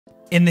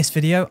In this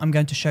video, I'm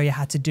going to show you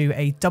how to do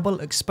a double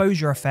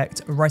exposure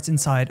effect right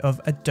inside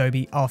of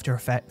Adobe After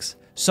Effects.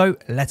 So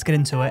let's get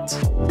into it.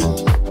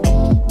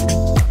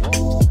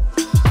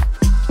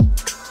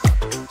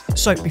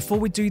 So before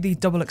we do the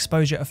double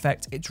exposure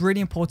effect, it's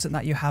really important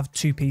that you have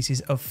two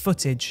pieces of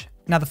footage.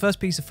 Now the first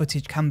piece of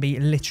footage can be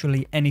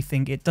literally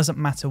anything. It doesn't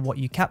matter what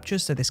you capture.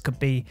 So this could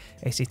be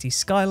a city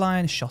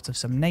skyline, a shot of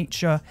some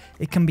nature.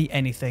 It can be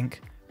anything.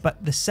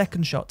 But the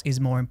second shot is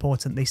more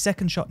important. The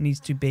second shot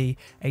needs to be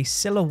a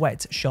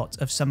silhouette shot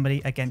of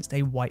somebody against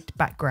a white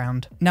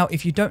background. Now,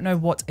 if you don't know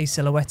what a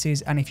silhouette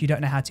is, and if you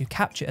don't know how to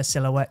capture a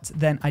silhouette,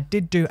 then I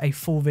did do a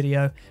full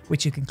video,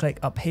 which you can click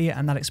up here,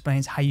 and that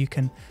explains how you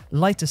can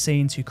light a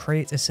scene to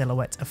create a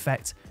silhouette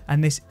effect.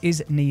 And this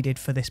is needed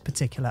for this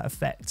particular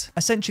effect.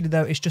 Essentially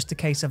though, it's just a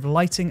case of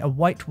lighting a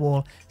white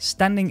wall,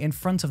 standing in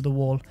front of the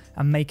wall,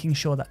 and making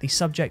sure that the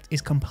subject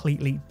is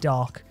completely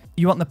dark.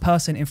 You want the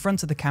person in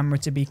front of the camera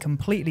to be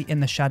completely in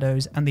the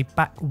shadows and the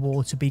back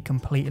wall to be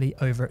completely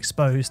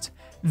overexposed.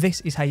 This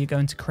is how you're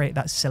going to create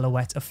that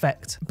silhouette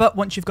effect. But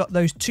once you've got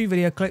those two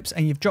video clips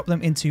and you've dropped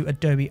them into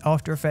Adobe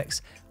After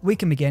Effects, we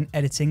can begin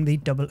editing the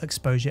double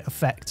exposure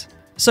effect.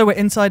 So we're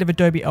inside of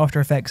Adobe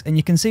After Effects and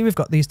you can see we've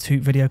got these two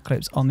video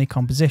clips on the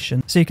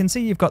composition. So you can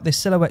see you've got this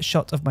silhouette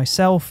shot of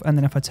myself, and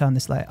then if I turn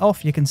this layer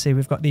off, you can see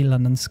we've got the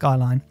London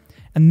skyline.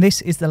 And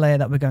this is the layer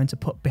that we're going to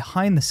put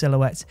behind the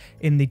silhouette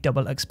in the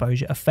double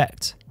exposure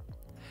effect.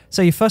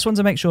 So you first want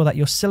to make sure that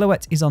your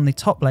silhouette is on the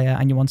top layer,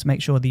 and you want to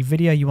make sure the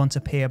video you want to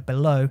appear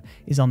below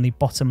is on the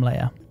bottom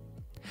layer.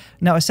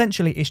 Now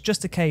essentially it's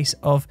just a case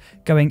of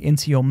going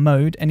into your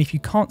mode, and if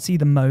you can't see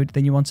the mode,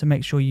 then you want to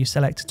make sure you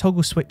select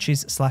toggle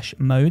switches /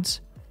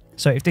 modes.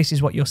 So if this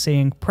is what you're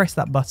seeing, press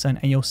that button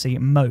and you'll see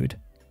mode.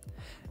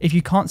 If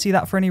you can't see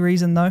that for any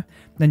reason though,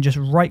 then just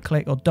right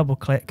click or double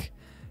click,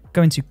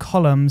 go into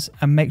columns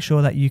and make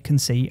sure that you can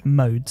see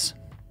modes.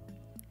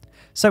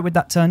 So with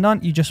that turned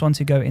on, you just want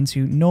to go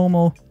into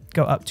normal,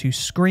 go up to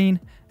screen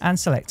and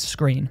select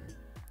screen.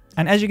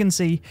 And as you can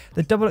see,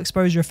 the double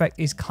exposure effect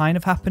is kind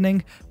of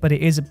happening, but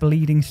it is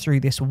bleeding through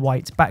this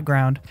white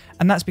background.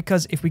 And that's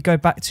because if we go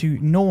back to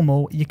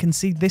normal, you can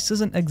see this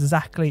isn't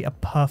exactly a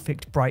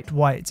perfect bright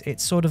white.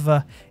 It's sort of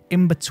a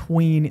in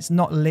between. It's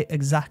not lit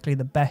exactly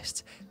the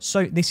best.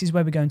 So this is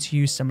where we're going to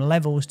use some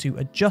levels to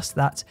adjust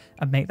that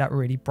and make that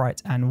really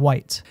bright and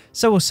white.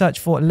 So we'll search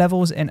for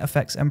levels in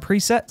effects and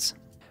presets.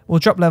 We'll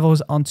drop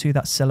levels onto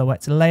that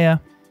silhouette layer.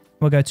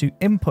 We'll go to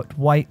input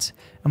white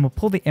and we'll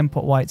pull the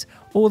input white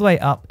all the way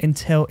up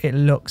until it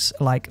looks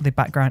like the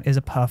background is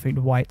a perfect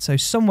white. So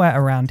somewhere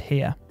around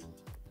here.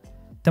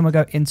 Then we'll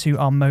go into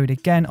our mode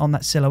again on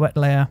that silhouette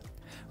layer.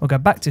 We'll go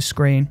back to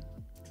screen.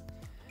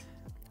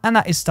 And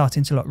that is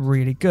starting to look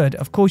really good.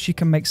 Of course, you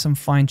can make some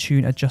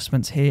fine-tune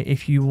adjustments here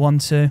if you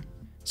want to.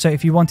 So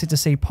if you wanted to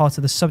see part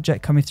of the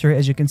subject coming through,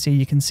 as you can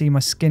see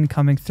my skin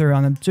coming through,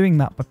 and I'm doing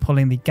that by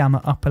pulling the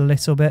gamma up a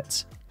little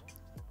bit.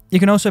 You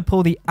can also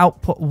pull the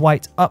output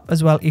white up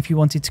as well if you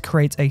wanted to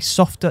create a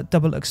softer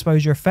double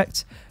exposure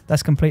effect.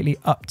 That's completely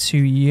up to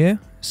you.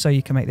 So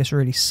you can make this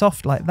really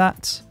soft like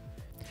that.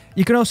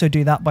 You can also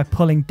do that by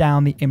pulling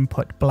down the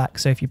input black.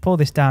 So if you pull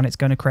this down, it's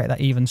going to create that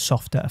even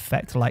softer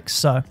effect like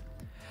so.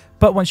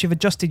 But once you've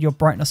adjusted your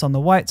brightness on the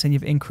whites and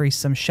you've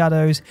increased some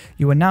shadows,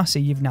 you will now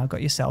see you've now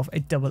got yourself a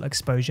double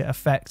exposure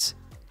effect.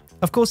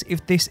 Of course,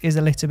 if this is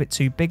a little bit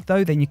too big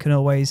though, then you can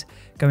always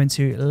go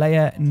into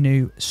layer,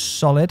 new,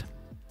 solid.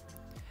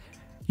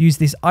 Use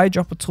this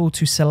eyedropper tool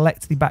to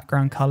select the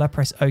background color,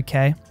 press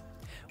OK.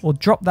 We'll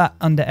drop that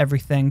under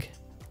everything.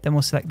 Then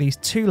we'll select these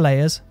two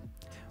layers.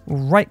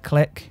 We'll right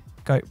click,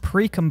 go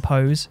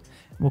pre-compose.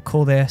 We'll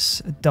call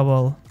this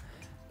double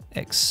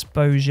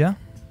exposure.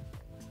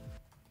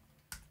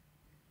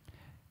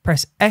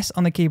 Press S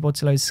on the keyboard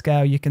to load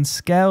scale. You can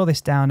scale this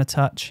down a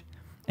touch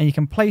and you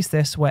can place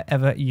this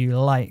wherever you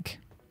like.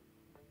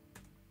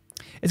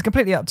 It's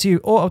completely up to you,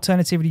 or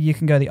alternatively, you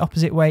can go the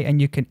opposite way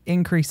and you can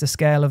increase the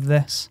scale of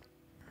this.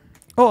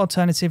 Or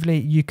alternatively,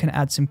 you can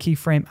add some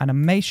keyframe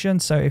animation.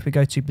 So if we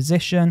go to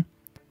position,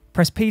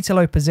 press P to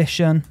load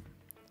position,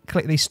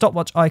 click the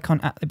stopwatch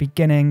icon at the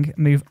beginning,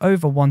 move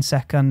over 1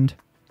 second,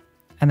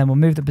 and then we'll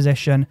move the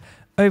position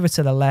over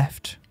to the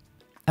left.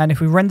 And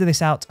if we render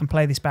this out and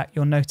play this back,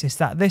 you'll notice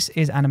that this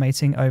is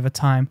animating over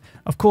time.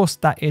 Of course,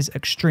 that is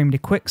extremely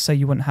quick, so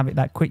you wouldn't have it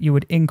that quick. You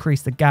would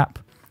increase the gap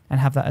and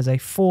have that as a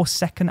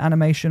 4-second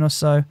animation or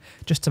so,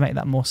 just to make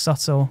that more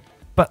subtle.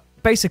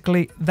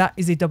 Basically, that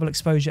is the double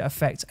exposure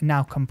effect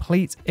now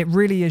complete. It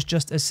really is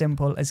just as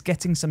simple as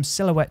getting some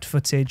silhouette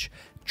footage,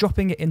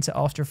 dropping it into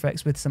After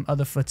Effects with some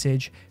other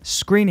footage,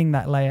 screening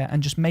that layer,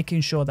 and just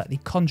making sure that the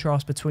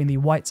contrast between the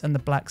whites and the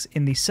blacks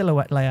in the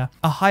silhouette layer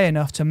are high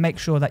enough to make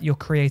sure that you're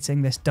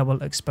creating this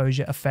double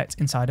exposure effect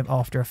inside of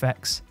After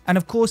Effects. And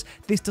of course,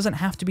 this doesn't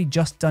have to be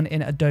just done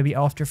in Adobe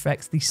After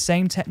Effects. The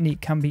same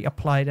technique can be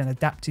applied and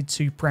adapted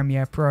to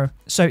Premiere Pro.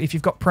 So if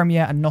you've got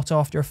Premiere and not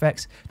After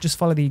Effects, just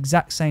follow the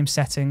exact same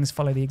settings,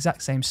 follow the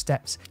exact same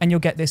steps, and you'll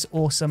get this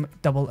awesome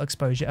double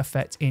exposure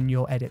effect in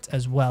your edit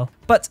as well.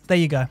 But there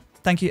you go.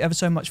 Thank you ever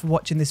so much for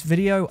watching this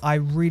video. I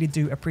really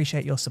do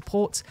appreciate your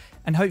support,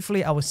 and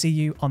hopefully I will see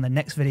you on the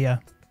next video.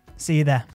 See you there.